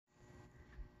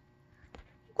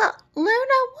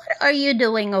Luna, what are you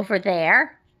doing over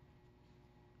there?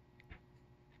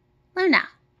 Luna,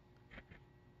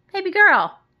 baby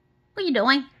girl, what are you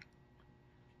doing?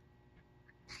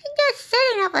 I'm just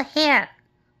sitting over here.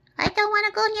 I don't want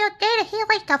to go near Data. He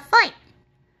likes to fight.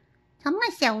 So I'm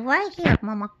going to sit right here,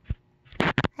 Mama.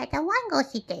 I don't want to go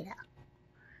see Data.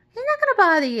 He's not going to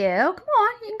bother you. Come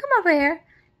on, you can come over here.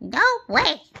 No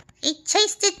way. He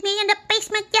chased me in the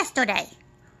basement yesterday.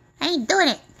 I ain't doing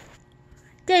it.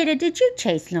 Data, did you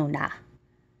chase Luna?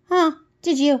 Huh?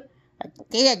 Did you? I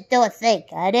didn't do a thing.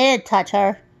 I didn't touch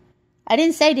her. I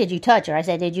didn't say did you touch her. I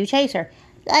said did you chase her?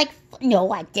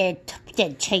 No, I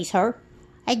didn't chase her.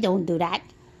 I don't do that.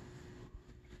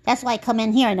 That's why I come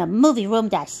in here in the movie room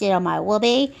to sit on my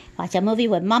Woobie, watch a movie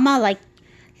with Mama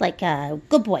like a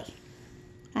good boy.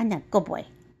 I'm not a good boy.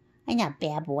 I'm not a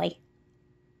bad boy.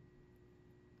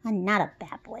 I'm not a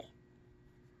bad boy.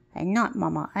 I'm not,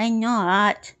 Mama. I'm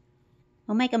not.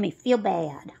 You're making me feel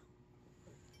bad.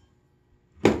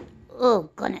 Oh,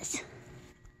 goodness.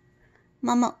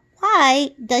 Mama,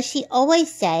 why does she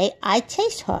always say I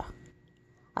chase her?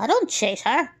 I don't chase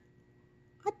her.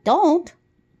 I don't.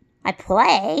 I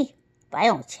play, but I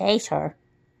don't chase her.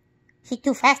 She's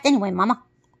too fast anyway, Mama.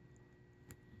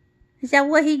 Is that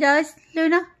what he does,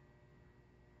 Luna?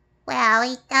 Well,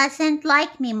 he doesn't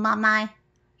like me, Mama.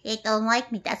 He don't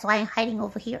like me. That's why I'm hiding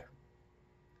over here.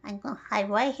 I'm going to hide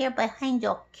right here behind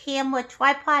your camera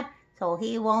tripod so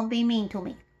he won't be mean to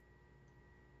me.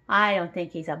 I don't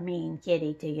think he's a mean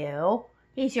kitty to you.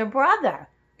 He's your brother.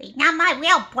 He's not my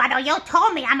real brother. You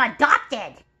told me I'm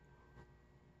adopted.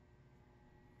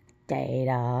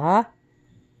 Data,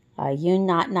 are you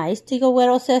not nice to your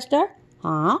little sister?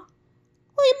 Huh?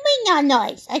 What do you mean not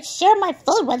nice? I share my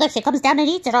food with her. She comes down and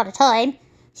eats it all the time.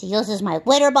 She uses my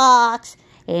litter box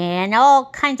and all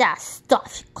kinds of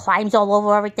stuff. She climbs all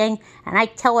over everything, and I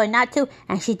tell her not to,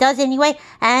 and she does anyway,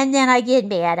 and then I get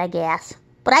mad, I guess.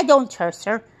 But I don't chase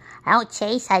her. I don't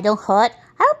chase. I don't hurt.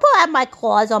 I don't put out my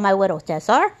claws on my little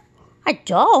sister. I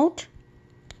don't.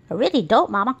 I really don't,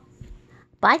 Mama.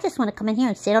 But I just want to come in here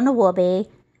and sit on the Woobie.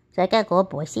 So I got a good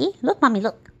boy. See? Look, Mommy,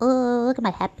 look. Oh, look at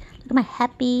my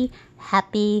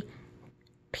happy,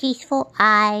 peaceful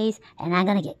eyes. And I'm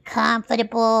going to get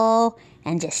comfortable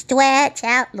and just stretch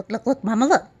out. Look, Mama,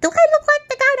 look. Do I look like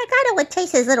the guy that would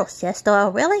chase his little sister?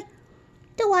 Really?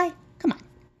 Do I? Come on.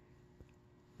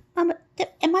 Mama,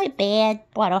 am I a bad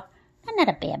brother? I'm not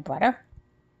a bad brother.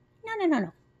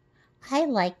 No. I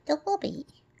like the Woobie.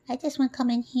 I just want to come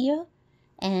in here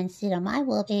and sit on my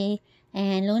Woobie,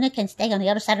 and Luna can stay on the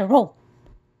other side of the room.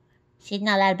 She's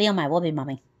not allowed to be on my Woobie,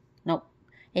 Mommy. No,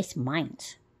 it's mine.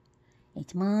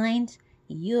 It's mine.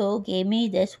 You gave me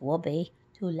this Woobie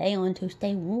to lay on to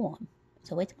stay warm.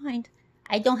 So it's mine.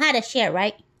 I don't have to share,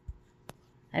 right?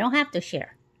 I don't have to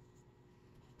share.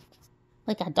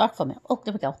 It got dark for me. Oh,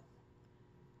 there we go.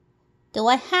 Do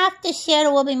I have to share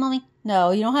the Woobie, Mommy?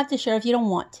 No, you don't have to share if you don't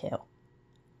want to.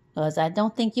 Because I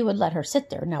don't think you would let her sit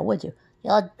there, now would you?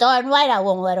 You're darn right I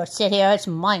won't let her sit here. It's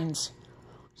mine.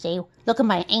 See, look at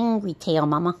my angry tail,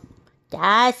 Mama.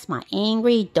 That's my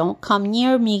angry. Don't come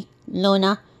near me,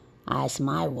 Luna. That's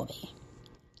my Woobie.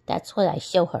 That's what I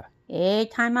show her. Every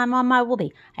time I'm on my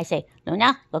Woobie, I say,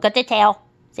 Luna, look at the tail.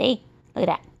 See? Look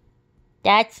at that.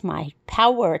 That's my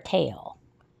power tail.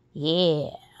 Yeah.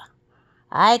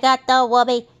 I got the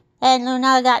Woobie, and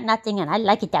Luna got nothing, and I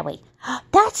like it that way.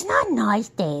 That's not nice,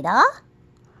 Data.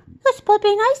 You're supposed to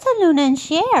be nice to Luna and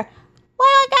share. Why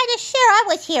I got to share? I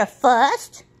was here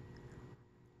first.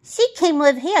 She came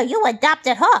live here. You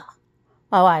adopted her.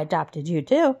 Oh, I adopted you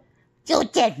too. You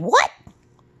did what?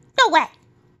 No way.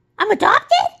 I'm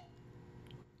adopted?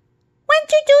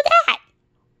 When'd you do that?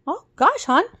 Oh, gosh,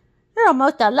 hon. You're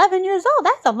almost 11 years old.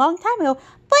 That's a long time ago.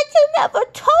 But you never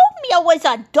told me I was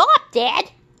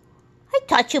adopted. I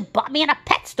thought you bought me in a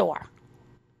pet store.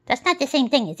 That's not the same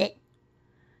thing, is it?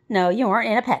 No, you weren't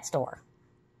in a pet store.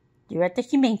 You're at the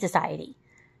Humane Society.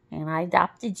 And I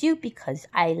adopted you because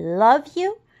I love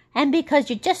you and because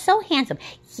you're just so handsome.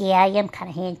 Yeah, I am kind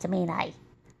of handsome, ain't I?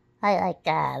 I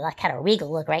like kind of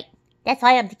regal look, right? That's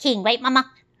why I'm the king, right, Mama?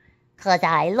 Because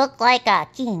I look like a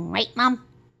king, right, Mom?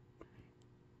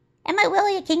 Am I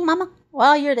really a king, Mama?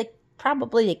 Well, you're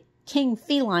probably the king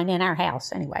feline in our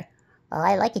house, anyway. Well,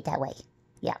 I like it that way.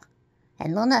 Yeah.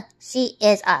 And Luna, she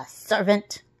is a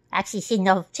servant. Actually, she's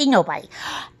nobody.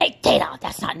 Hey, Data,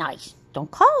 that's not nice.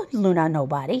 Don't call Luna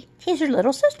nobody. She's your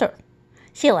little sister.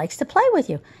 She likes to play with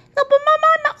you. No, but Mama,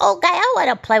 I'm an old guy. I want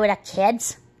to play with the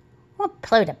kids. I want to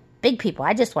play with the big people.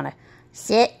 I just want to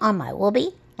sit on my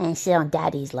Woobie and sit on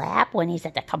Daddy's lap when he's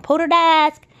at the computer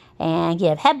desk and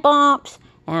give head bumps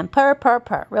and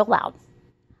purr, real loud.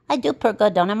 I do purr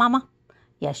good, don't I, Mama?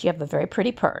 Yes, you have a very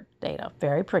pretty purr, Dana.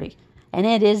 Very pretty. And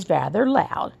it is rather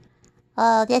loud.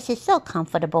 Oh, this is so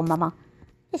comfortable, Mama.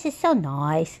 This is so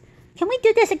nice. Can we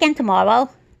do this again tomorrow?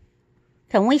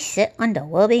 Can we sit under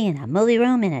Woobie in a movie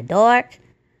room in the dark?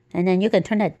 And then you can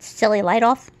turn that silly light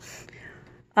off?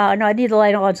 No, I need the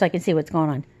light on so I can see what's going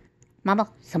on. Mama,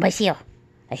 somebody's here.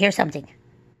 I hear something.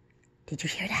 Did you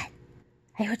hear that?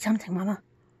 I heard something, Mama.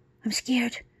 I'm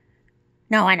scared.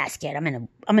 No, I'm not scared.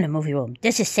 I'm in a movie room.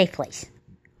 This is a safe place.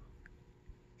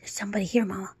 There's somebody here,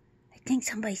 Mama. I think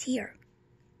somebody's here.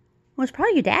 Well, it's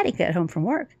probably your daddy got home from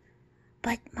work.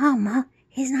 But, Mama,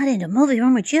 he's not in the movie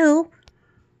room with you.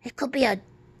 It could be a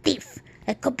thief.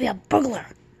 It could be a burglar.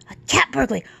 A cat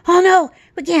burglar. Oh, no.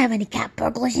 We can't have any cat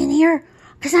burglars in here.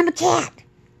 Because I'm a cat.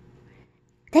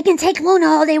 They can take Luna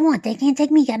all they want. They can't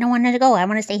take me. I don't want to go. I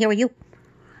want to stay here with you.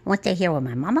 I want to stay here with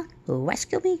my mama who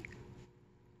rescued me.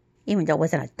 Even though it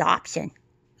was an adoption.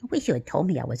 I wish you had told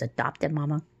me I was adopted,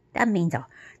 Mama. That means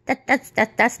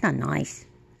that's not nice.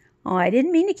 Oh, I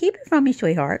didn't mean to keep it from you,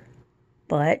 sweetheart.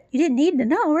 But you didn't need to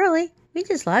know, really. We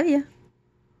just love you.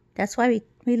 That's why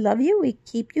we love you. We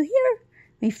keep you here.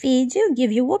 We feed you and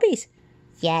give you whoopies.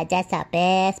 Yeah, that's the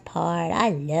best part. I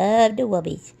love the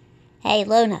whoopies. Hey,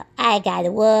 Luna, I got a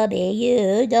whoopie.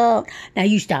 You don't. Now,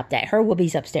 you stop that. Her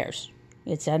whoopie's upstairs.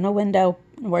 It's in the window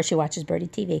where she watches Birdie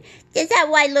TV. Is that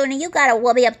why, Luna? You got a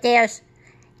whoopie upstairs?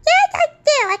 Yes, I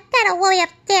do. I got a whoopie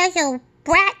upstairs, you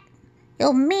brat.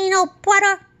 You mean old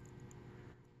brother.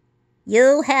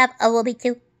 You have a whoopie,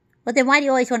 too? Well, then why do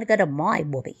you always want to go to my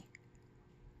whoopie?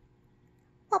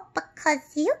 Well, because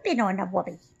you've been on a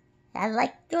whoopie. I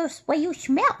like the way you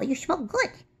smell. You smell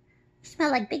good. You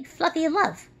smell like big fluffy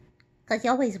love. Because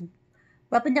you're always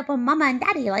rubbing up on Mama and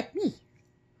Daddy like me.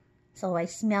 So I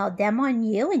smell them on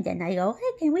you, and then I go,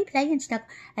 hey, can we play and snuggle?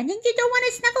 And then you don't want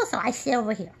to snuggle, so I sit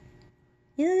over here.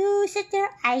 You sit there,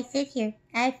 I sit here.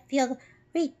 I feel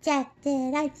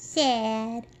rejected. I'm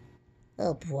sad.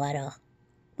 Oh, brother.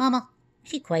 Mama,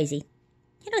 she's crazy.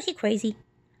 You know she's crazy.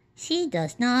 She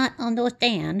does not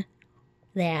understand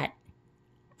that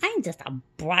I'm just a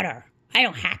brother. I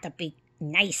don't have to be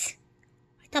nice.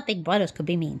 I thought big brothers could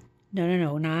be mean.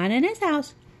 No, not in this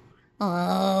house.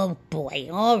 Oh, boy.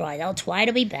 All right, I'll try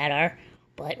to be better.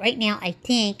 But right now, I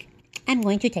think I'm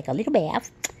going to take a little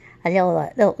bath. A little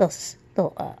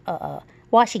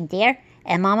washing there.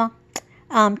 And, Mama,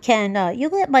 can you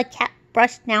let my cat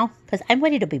brush now? Because I'm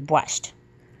ready to be brushed.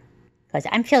 Because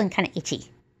I'm feeling kind of itchy.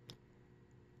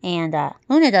 And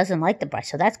Luna doesn't like the brush,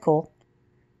 so that's cool.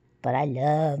 But I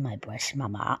love my brush,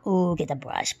 Mama. Ooh, get the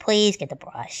brush. Please get the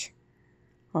brush.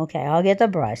 Okay, I'll get the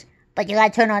brush. But you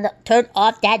gotta turn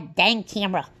off that dang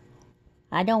camera.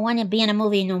 I don't want to be in a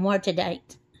movie no more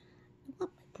tonight. I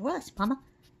want my brush, Mama.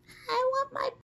 I want my